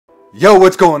Yo,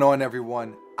 what's going on,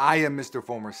 everyone? I am Mr.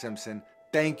 Fomer Simpson.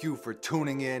 Thank you for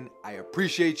tuning in. I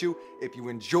appreciate you. If you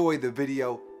enjoy the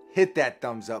video, hit that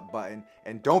thumbs up button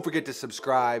and don't forget to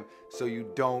subscribe so you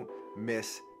don't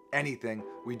miss anything.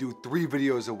 We do 3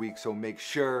 videos a week, so make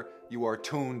sure you are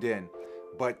tuned in.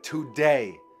 But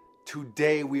today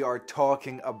we are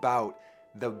talking about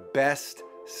the best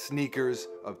sneakers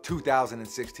of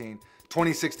 2016.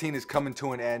 2016 is coming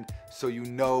to an end, so you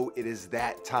know it is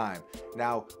that time.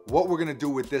 Now, what we're gonna do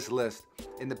with this list,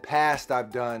 in the past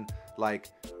I've done like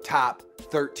top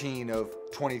 13 of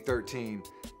 2013,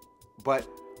 but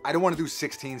I don't wanna do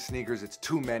 16 sneakers, it's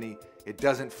too many. It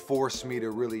doesn't force me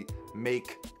to really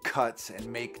make cuts and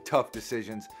make tough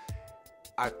decisions.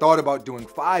 I thought about doing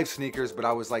 5 sneakers, but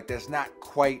I was like, that's not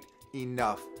quite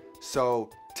enough. So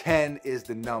 10 is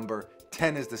the number,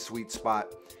 10 is the sweet spot.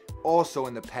 Also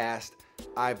in the past,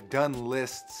 I've done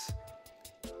lists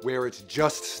where it's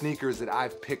just sneakers that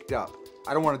I've picked up.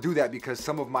 I don't want to do that because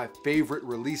some of my favorite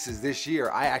releases this year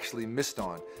I actually missed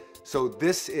on. So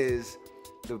this is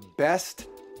the best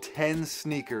 10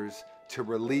 sneakers to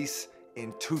release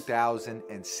in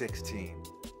 2016.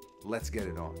 Let's get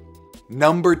it on.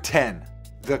 Number 10,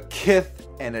 the Kith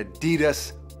and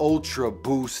Adidas Ultra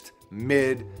Boost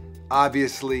Mid.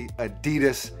 Obviously,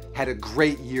 Adidas had a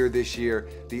great year this year.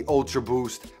 The Ultra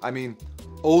Boost,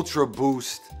 Ultra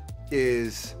Boost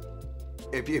is,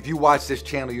 if you watch this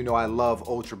channel, you know I love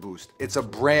Ultra Boost. It's a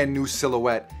brand new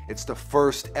silhouette. It's the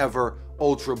first ever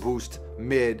Ultra Boost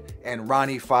Mid, and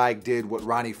Ronnie Fieg did what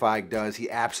Ronnie Fieg does. He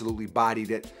absolutely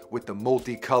bodied it with the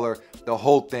multicolor. The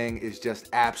whole thing is just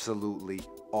absolutely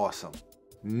awesome.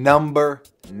 Number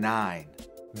 9,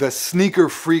 the Sneaker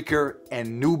Freaker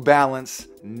and New Balance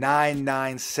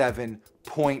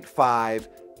 997.5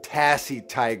 Tassie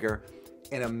Tiger.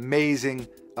 An amazing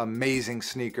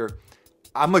sneaker.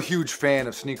 I'm a huge fan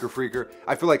of Sneaker Freaker.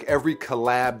 I feel like every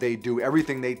collab they do,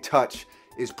 everything they touch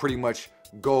is pretty much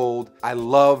gold. I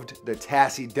loved the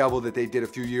Tassie Devil that they did a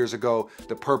few years ago,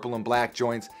 the purple and black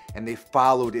joints, and they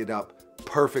followed it up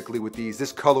perfectly with these.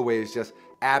 This colorway is just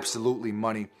absolutely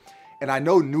money. And I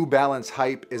know New Balance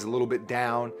hype is a little bit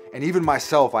down, and even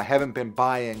myself, I haven't been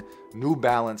buying New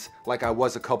Balance like I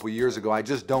was a couple years ago. I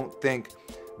just don't think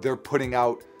they're putting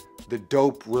out the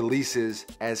dope releases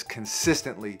as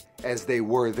consistently as they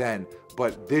were then.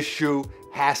 But this shoe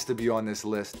has to be on this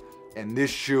list, and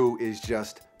this shoe is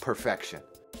just perfection.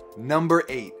 Number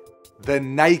 8, the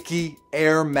Nike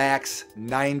Air Max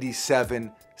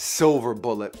 97 Silver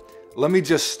Bullet. Let me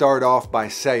just start off by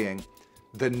saying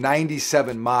the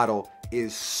 97 model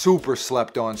is super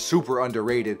slept on, super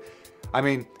underrated.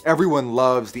 Everyone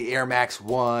loves the Air Max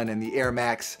 1 and the Air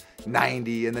Max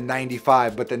 90 and the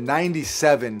 95, but the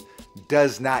 97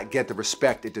 does not get the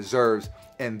respect it deserves.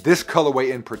 And this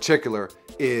colorway in particular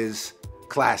is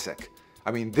classic.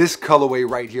 This colorway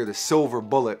right here, the Silver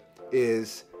Bullet,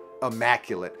 is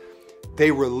immaculate.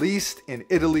 They released in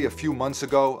Italy a few months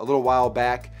ago, a little while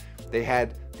back. They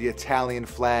had the Italian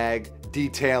flag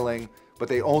detailing, but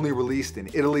they only released in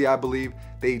Italy, I believe.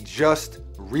 They just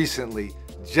recently,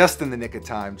 just in the nick of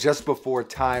time, just before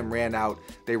time ran out,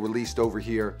 they released over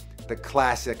here the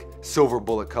classic Silver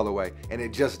Bullet colorway, and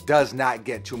it just does not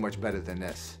get too much better than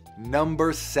this.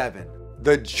 Number 7,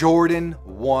 the Jordan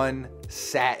 1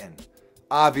 Satin.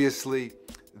 Obviously,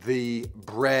 the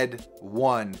Bread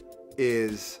 1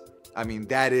 is,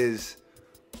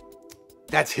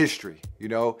 that's history, you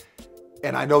know?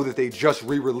 And I know that they just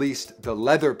re-released the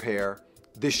leather pair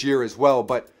this year as well,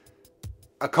 but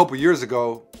a couple years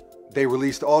ago, they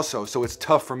released also, so it's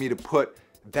tough for me to put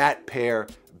that pair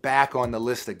back on the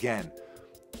list again.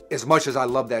 As much as I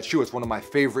love that shoe, it's one of my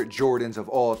favorite Jordans of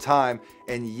all time,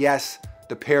 and yes,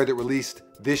 the pair that released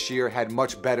this year had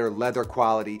much better leather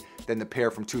quality than the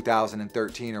pair from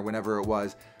 2013 or whenever it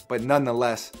was, but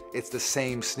nonetheless, it's the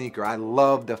same sneaker. I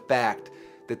love the fact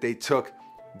that they took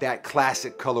that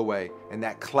classic colorway and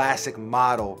that classic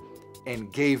model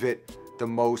and gave it the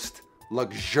most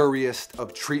luxurious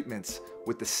of treatments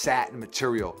with the satin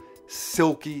material.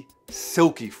 Silky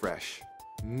fresh.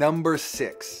 Number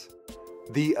 6,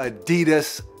 the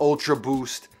Adidas Ultra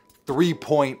Boost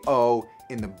 3.0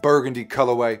 in the burgundy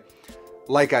colorway.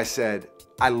 Like I said,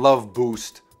 I love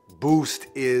Boost. Boost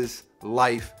is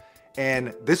life.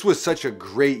 And this was such a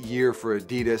great year for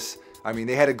Adidas.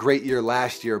 They had a great year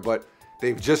last year, but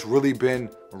they've just really been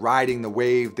riding the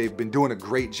wave. They've been doing a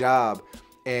great job.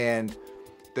 And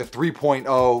the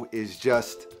 3.0 is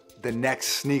just the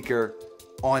next sneaker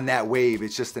on that wave.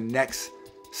 It's just the next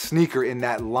sneaker in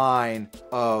that line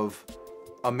of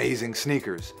amazing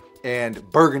sneakers. And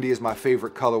burgundy is my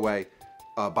favorite colorway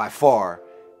by far.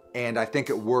 And I think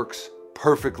it works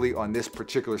perfectly on this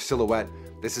particular silhouette.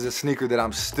 This is a sneaker that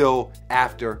I'm still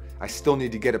after. I still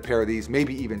need to get a pair of these,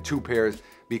 maybe even 2 pairs,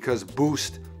 because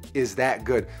Boost is that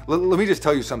good. Let me just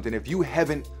tell you something. If you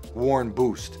haven't worn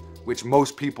Boost, which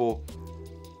most people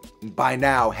by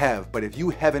now have, but if you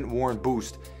haven't worn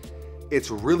Boost, it's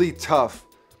really tough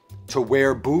to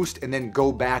wear Boost and then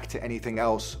go back to anything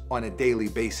else on a daily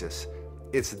basis.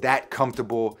 It's that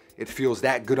comfortable, it feels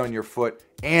that good on your foot,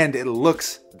 and it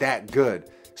looks that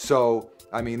good. So,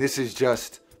 I mean, this is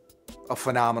just a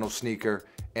phenomenal sneaker,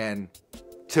 and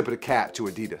tip of the cap to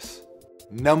Adidas.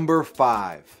 Number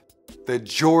 5, the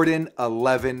Jordan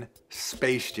 11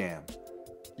 Space Jam.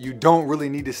 You don't really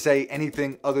need to say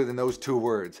anything other than those 2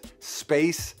 words,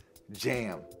 Space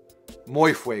Jam.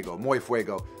 Muy fuego, muy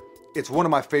fuego. It's one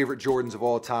of my favorite Jordans of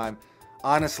all time.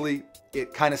 Honestly,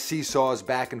 it kind of seesaws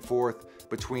back and forth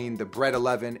between the Bred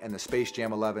 11 and the Space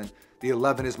Jam 11. The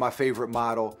 11 is my favorite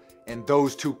model, and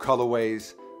those 2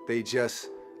 colorways, they just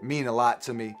mean a lot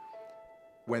to me.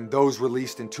 When those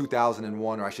released in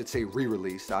 2001, or I should say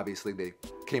re-released, obviously they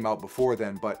came out before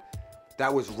then, but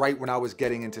that was right when I was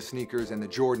getting into sneakers, and the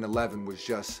Jordan 11 was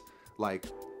just like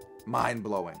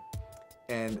mind-blowing.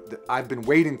 And I've been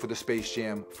waiting for the Space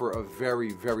Jam for a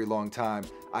very, very long time.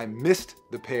 I missed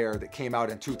the pair that came out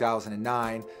in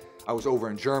 2009. I was over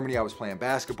in Germany, I was playing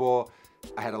basketball.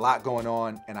 I had a lot going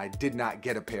on, and I did not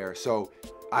get a pair. So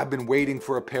I've been waiting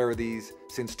for a pair of these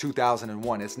since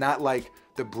 2001. It's not like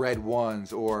the Bred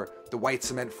 1s or the White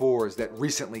Cement 4s that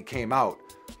recently came out.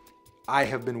 I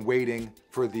have been waiting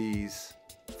for these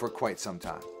for quite some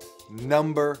time.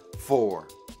 Number 4,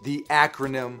 the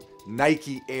acronym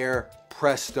Nike Air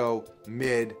Presto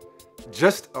Mid.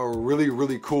 Just a really,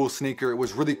 really cool sneaker. It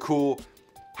was really cool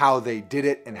how they did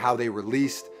it and how they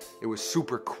released. It was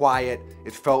super quiet.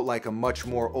 It felt like a much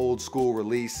more old school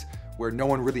release where no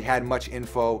one really had much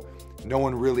info. No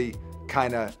one really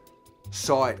kind of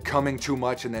saw it coming too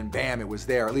much, and then bam, it was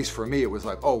there. At least for me, it was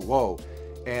like, oh, whoa.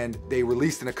 And they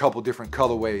released in a couple different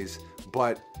colorways,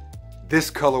 but this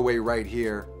colorway right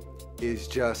here is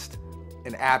just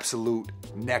an absolute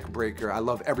neck breaker. I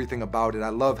love everything about it. I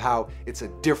love how it's a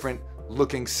different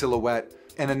looking silhouette.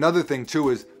 And another thing too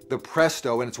is the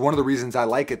Presto, and it's one of the reasons I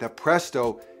like it. The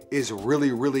Presto is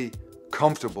really, really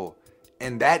comfortable,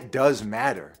 and that does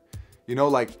matter. You know,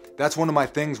 like that's one of my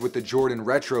things with the Jordan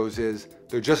Retros is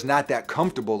they're just not that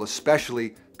comfortable,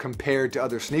 especially compared to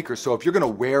other sneakers. So if you're gonna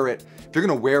wear it, if you're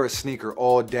gonna wear a sneaker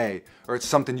all day, or it's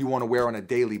something you wanna wear on a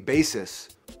daily basis,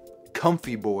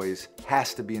 Comfy Boys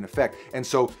has to be in effect. And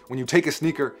so when you take a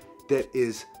sneaker that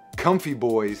is Comfy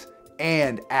Boys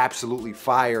and absolutely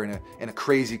fire in a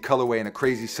crazy colorway and a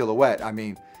crazy silhouette, I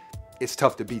mean, it's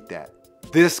tough to beat that.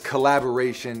 This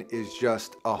collaboration is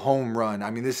just a home run. I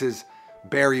mean, this is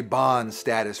Barry Bonds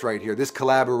status right here. This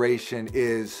collaboration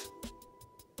is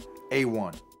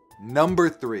A1. Number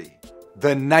 3,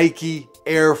 the Nike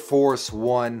Air Force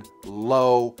 1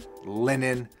 Low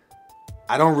Linen.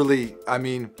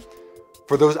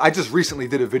 For those, I just recently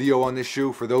did a video on this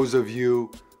shoe. For those of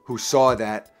you who saw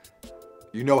that,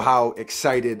 you know how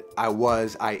excited I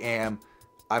am.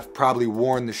 I've probably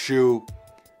worn the shoe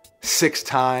 6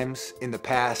 times in the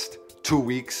past 2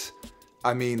 weeks.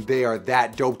 I mean, they are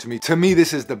that dope to me. To me,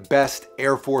 this is the best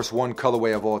Air Force 1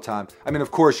 colorway of all time. I mean,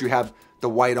 of course, you have the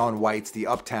white on whites, the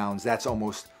Uptowns. That's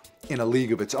almost in a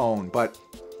league of its own. But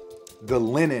the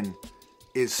linen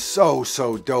is so,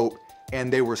 so dope.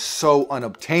 And they were so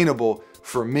unobtainable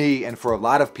for me and for a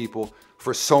lot of people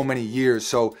for so many years.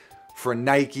 So for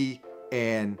Nike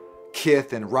and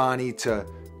Kith and Ronnie to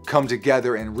come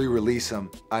together and re-release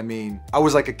them, I mean, I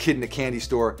was like a kid in a candy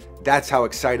store. That's how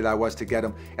excited I was to get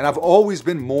them. And I've always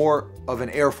been more of an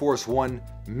Air Force 1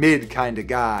 mid kind of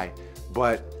guy,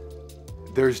 but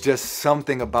there's just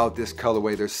something about this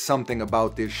colorway. There's something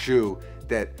about this shoe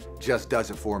that just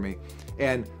does it for me.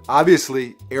 And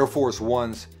obviously Air Force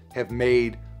 1s have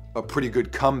made a pretty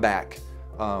good comeback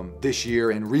this year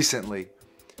and recently.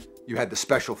 You had the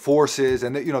Special Forces,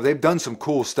 and you know, they've done some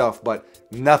cool stuff, but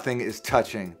nothing is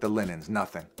touching the linens,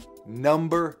 nothing.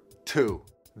 Number 2,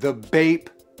 the Bape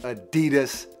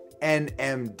Adidas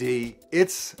NMD.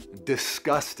 It's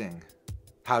disgusting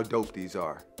how dope these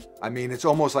are. I mean, it's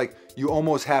almost like you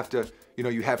almost have to, you know,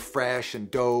 you have fresh and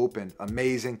dope and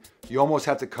amazing. You almost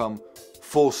have to come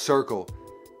full circle.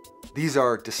 These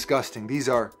are disgusting. These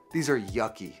are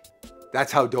yucky.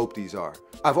 That's how dope these are.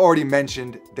 I've already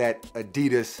mentioned that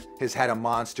Adidas has had a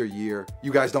monster year.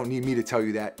 You guys don't need me to tell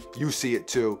you that. You see it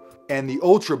too. And the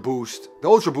Ultra Boost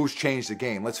changed the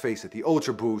game. Let's face it, the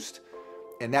Ultra Boost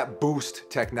and that boost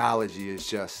technology is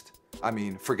just, I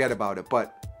mean, forget about it.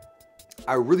 But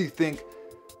I really think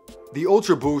the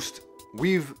Ultra Boost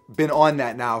we've been on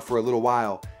that now for a little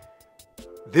while.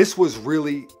 This was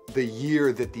really the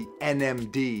year that the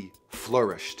NMD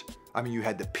flourished. I mean, you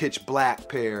had the pitch black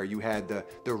pair, you had the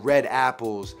red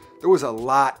apples. There was a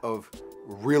lot of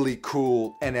really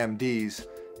cool NMDs,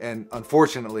 and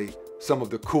unfortunately, some of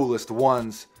the coolest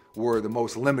ones were the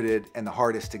most limited and the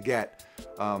hardest to get.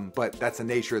 But that's the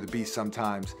nature of the beast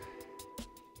sometimes.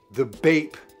 The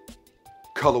Bape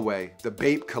colorway, the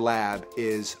Bape collab,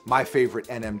 is my favorite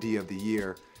NMD of the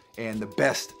year and the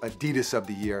best Adidas of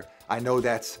the year. I know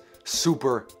that's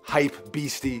super hype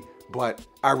beastie, but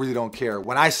I really don't care.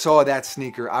 When I saw that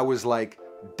sneaker, I was like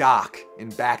Doc in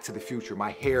Back to the Future.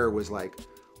 My hair was like,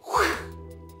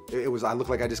 whew. I looked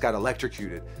like I just got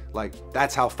electrocuted. Like,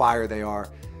 that's how fire they are.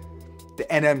 The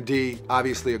NMD,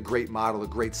 obviously a great model, a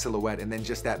great silhouette, and then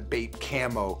just that Bape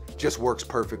camo just works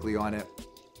perfectly on it.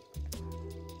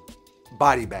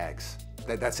 Body bags.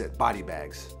 That's it, body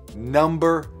bags.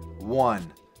 Number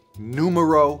one,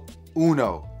 numero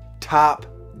uno, top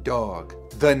dog.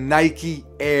 The Nike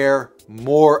Air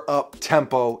More Up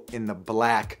Tempo in the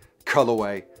black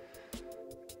colorway.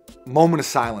 Moment of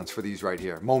silence for these right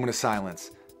here. Moment of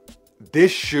silence.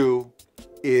 This shoe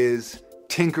is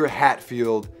Tinker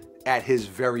Hatfield at his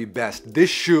very best. This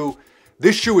shoe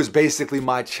is basically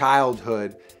my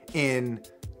childhood in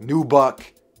nubuck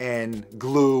and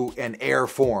glue and air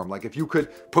form. Like, if you could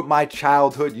put my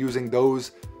childhood using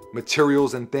those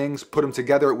materials and things, put them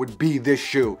together, it would be this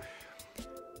shoe.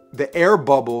 The air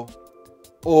bubble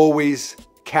always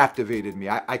captivated me.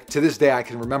 I to this day, I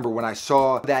can remember when I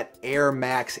saw that Air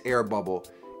Max air bubble,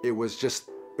 it was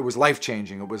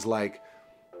life-changing. It was like,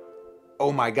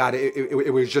 oh my God,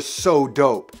 it was just so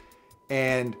dope.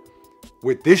 And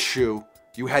with this shoe,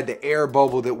 you had the air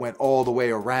bubble that went all the way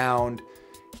around,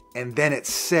 and then it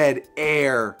said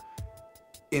Air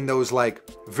in those like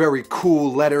very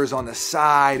cool letters on the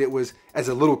side. It was, as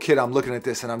a little kid, I'm looking at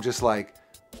this and I'm just like,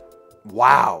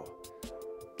 wow.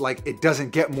 Like, it doesn't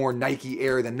get more Nike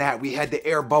Air than that. We had the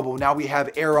air bubble, now we have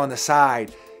Air on the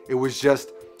side. It was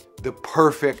just the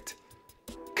perfect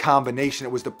combination.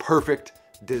 It was the perfect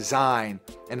design,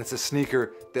 and it's a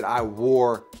sneaker that I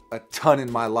wore a ton in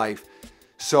my life.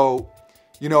 So,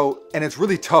 you know, and it's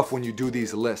really tough when you do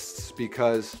these lists,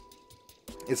 because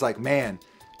it's like, man,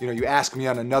 you know, you ask me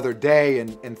on another day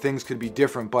and things could be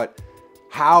different, but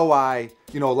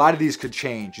you know, a lot of these could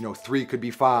change. You know, 3 could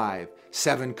be 5,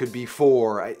 7 could be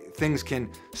 4. Things can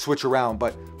switch around.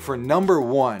 But for number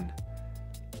one,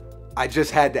 I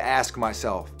just had to ask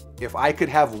myself, if I could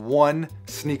have one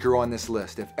sneaker on this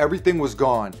list, if everything was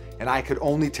gone and I could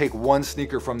only take one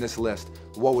sneaker from this list,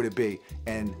 what would it be?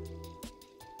 And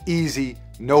easy,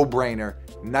 no-brainer,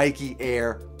 Nike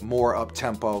Air More Up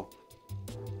Tempo.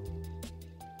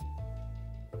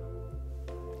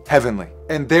 Heavenly.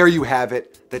 And there you have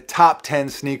it, the top 10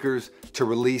 sneakers to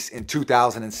release in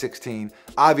 2016.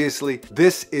 Obviously,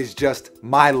 this is just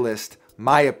my list,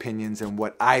 my opinions, and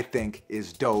what I think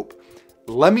is dope.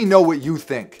 Let me know what you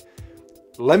think.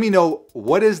 Let me know,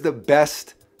 what is the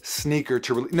best sneaker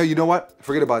to release? No, you know what?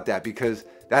 Forget about that, because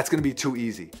that's going to be too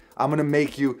easy. I'm going to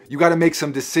make you got to make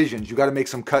some decisions. You got to make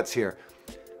some cuts here.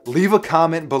 Leave a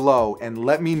comment below and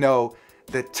let me know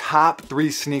the top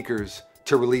 3 sneakers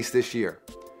to release this year.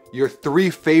 Your 3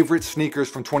 favorite sneakers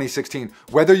from 2016,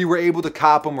 whether you were able to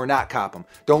cop them or not cop them.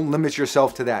 Don't limit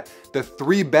yourself to that. The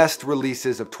 3 best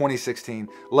releases of 2016,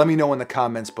 let me know in the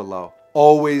comments below.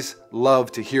 Always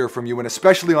love to hear from you, and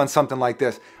especially on something like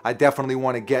this, I definitely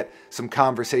want to get some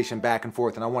conversation back and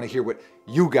forth, and I want to hear what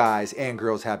you guys and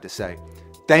girls have to say.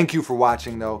 Thank you for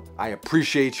watching, though. I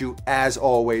appreciate you as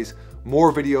always.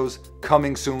 More videos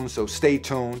coming soon, so stay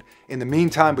tuned. In the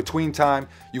meantime, between time,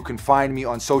 you can find me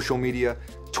on social media.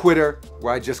 Twitter,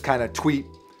 where I just kind of tweet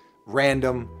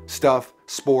random stuff,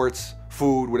 sports,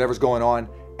 food, whatever's going on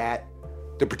at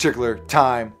the particular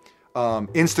time.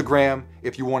 Instagram,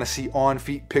 if you want to see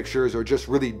on-feet pictures or just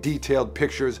really detailed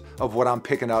pictures of what I'm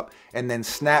picking up. And then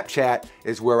Snapchat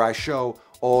is where I show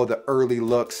all the early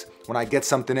looks. When I get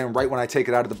something in, right when I take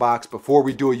it out of the box, before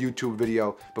we do a YouTube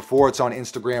video, before it's on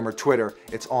Instagram or Twitter,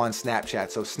 it's on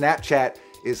Snapchat. So Snapchat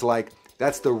is like,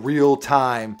 that's the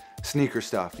real-time sneaker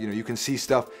stuff. You know, you can see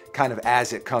stuff kind of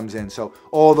as it comes in. So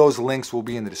all those links will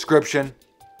be in the description.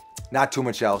 Not too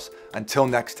much else. Until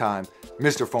next time,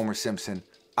 Mr. Fomer Simpson,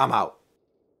 I'm out.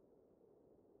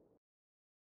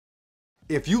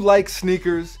 If you like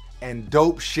sneakers and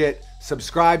dope shit,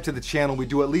 subscribe to the channel. We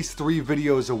do at least 3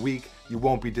 videos a week. You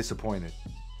won't be disappointed.